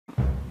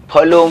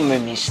fellow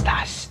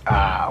ministers,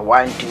 I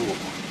want to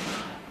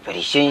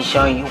appreciate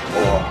you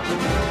for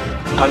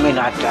coming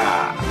out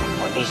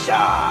for this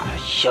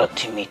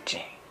short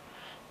meeting.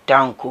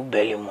 Thank you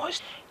very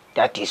much.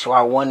 That is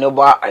why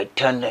whenever I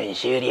tell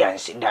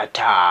Nigerians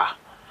that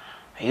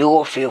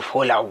you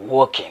faithful are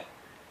working,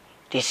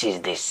 this is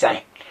the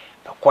sign.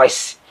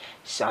 Because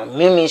some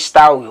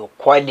ministers will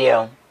call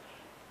them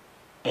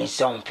in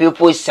some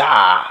people's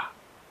era,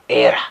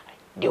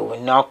 they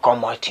will not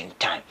come out in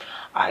time.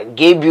 I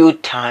gave you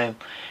time,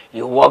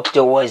 you work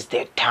towards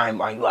the time,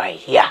 and you are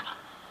here.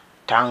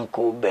 Thank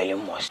you very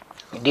much.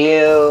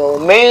 The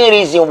main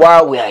reason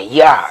why we are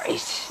here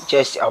is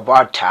just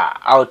about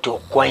how to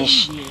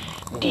quench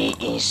the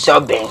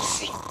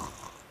insurgency.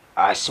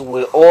 As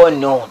we all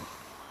know,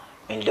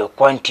 in the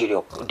country,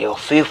 the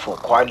faithful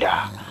quarter,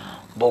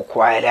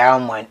 Boko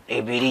Haram and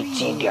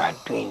everything they are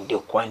doing in the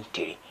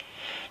country.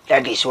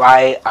 That is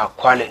why I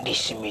call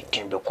this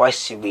meeting,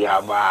 because we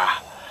have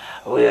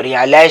we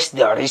realized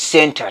the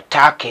recent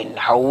attack in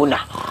Hauna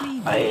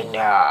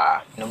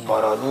in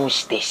Borno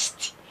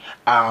State,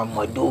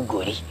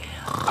 Maduguri.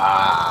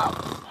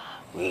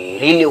 We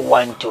really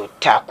want to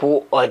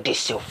tackle all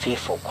this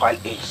faithful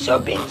called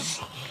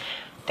insurgency.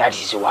 That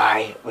is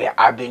why we are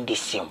having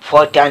this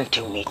important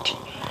meeting.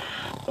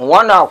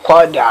 One I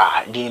called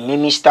the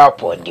Minister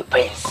for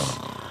Defense.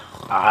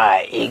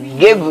 He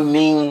gave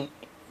me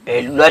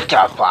a lot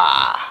of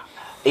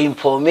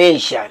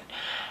information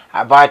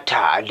about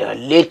the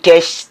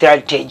latest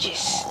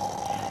strategies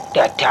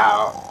that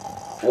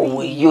we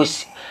will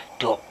use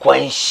to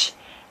quench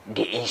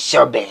the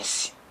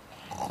insurgency.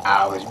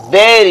 I was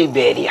very,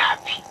 very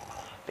happy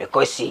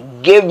because he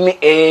gave me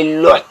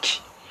a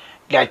lot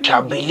that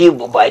I believe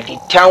by the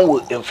time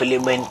we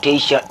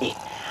implementation it.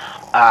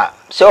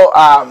 So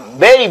I'm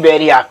very,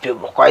 very happy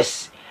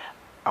because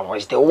I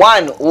was the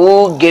one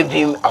who gave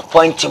him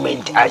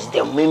appointment as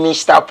the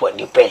Minister for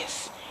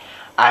Defense.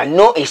 I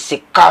know he's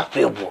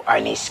capable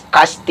and he's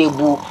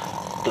castable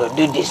to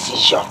do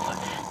decision.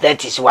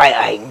 That is why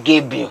I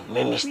gave him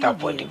Minister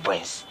for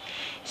Defense.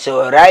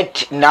 So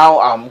right now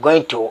I'm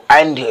going to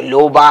hand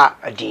over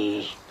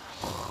the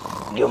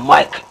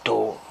mic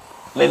to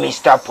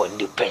Minister for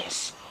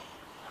Defense,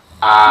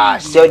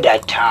 so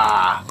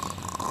that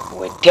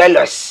will tell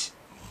us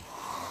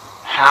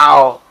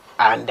how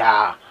and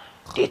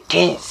the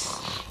things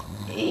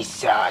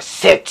is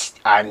set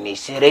and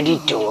is ready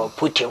to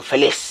put in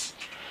place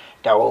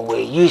that we will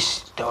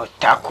use to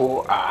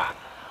tackle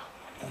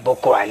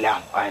Boko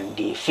Haram and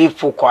the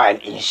people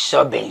called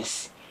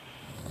insurgency.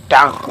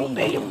 Thank you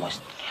very much.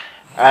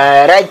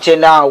 Right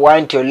now I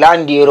want to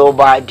land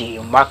over the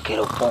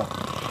microphone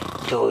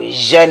to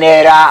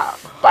General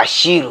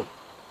Bashir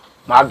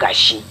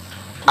Magashi.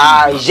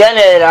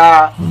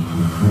 General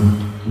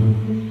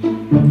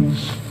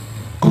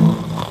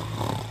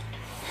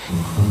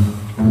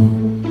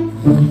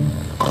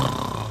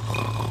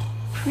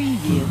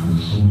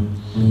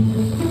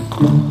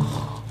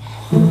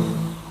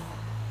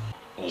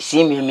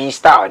see me,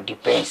 Minister of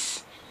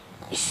Defense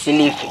is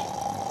sleeping.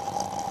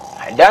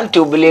 I don't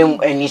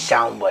blame any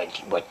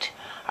somebody, but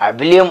I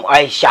blame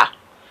Aisha.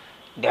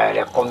 The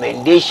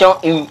recommendation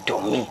him to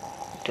me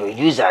to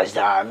use as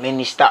the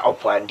Minister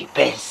of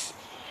Defense.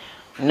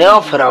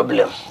 No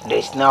problem.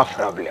 There's no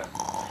problem.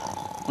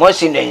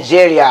 Most in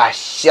Nigeria are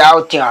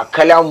shouting a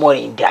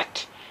clamoring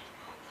that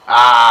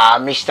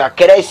Mr.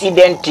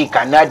 President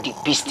cannot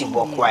defeat the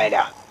Boko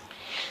Haram.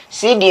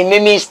 See the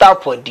Minister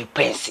for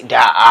Defense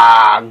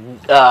that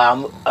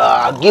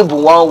give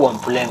one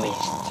employment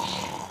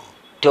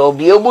to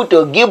be able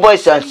to give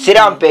us some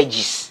serum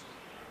pages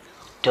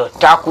to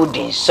tackle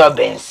the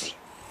insurgency.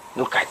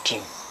 Look at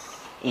him.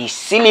 He's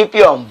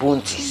sleeping on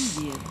bounties.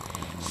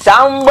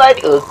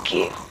 Somebody,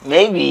 okay,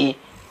 maybe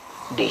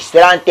the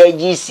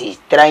strategies is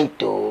trying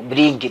to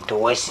bring it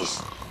towards his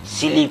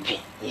sleeping.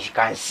 You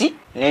can see.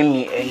 Let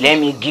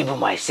me give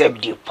myself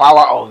the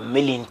power of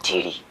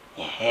military.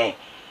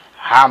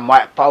 Have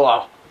my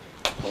power.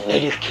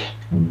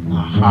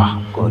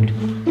 Good.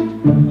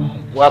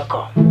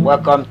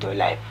 Welcome to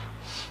life.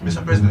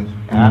 Mr. President,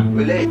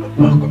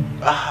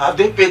 have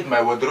they paid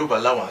my wardrobe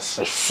allowance?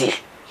 We see.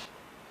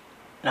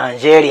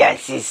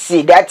 Nigerians,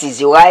 see, that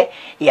is why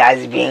he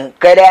has been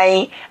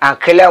crying and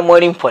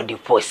clamoring for the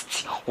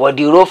post.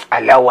 Wardrobe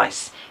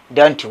allowance.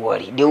 Don't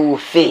worry, they will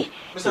pay.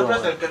 Mr.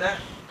 President,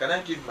 can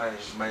I give my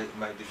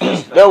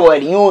defense? Don't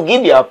worry, you will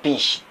give your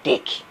pinch.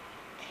 Take.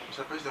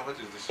 Mr. President, what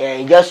is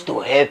this? Just to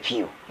help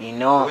you, you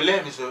know.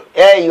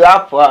 You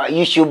have.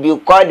 You should be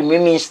called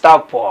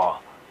Minister for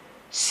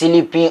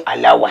sleeping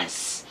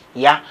allowance.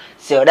 Yeah.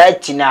 So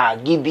right now,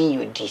 I'm giving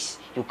you this.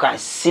 You can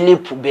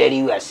sleep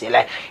very well. So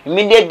like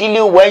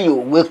immediately when you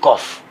wake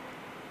up,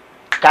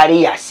 carry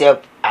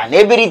yourself and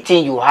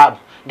everything you have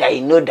that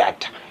you know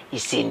that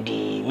is in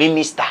the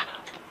minister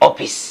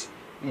office.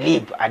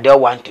 Leave. I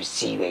don't want to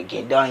see you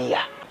again. Don't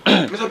hear.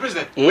 Mr.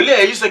 President,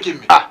 are you sacking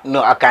me?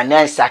 No, I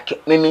cannot sack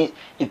me.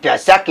 If you are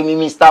sacking me,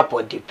 Minister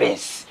for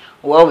Defense,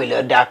 what will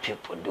other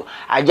people do?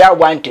 I just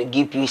want to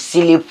give you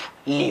sleep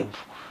leave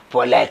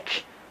for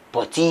like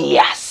 14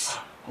 years.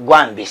 go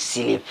and be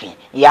sleeping.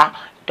 Yeah,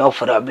 no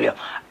problem.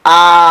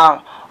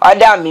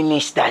 Other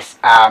ministers,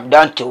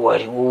 don't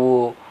worry.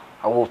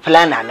 I will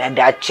plan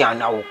another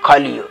channel. I will call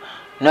you.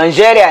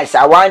 Nigerians,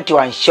 I want to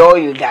assure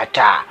you that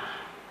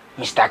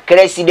Mr.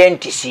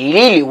 President is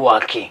really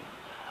working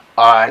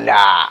on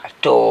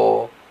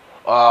to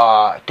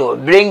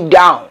bring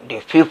down the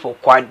people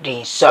called the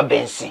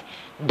insurgency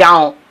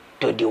down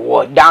to the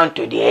world, down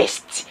to the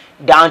east,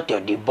 down to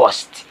the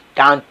bust,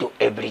 down to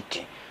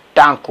everything.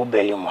 Thank you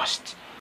very much.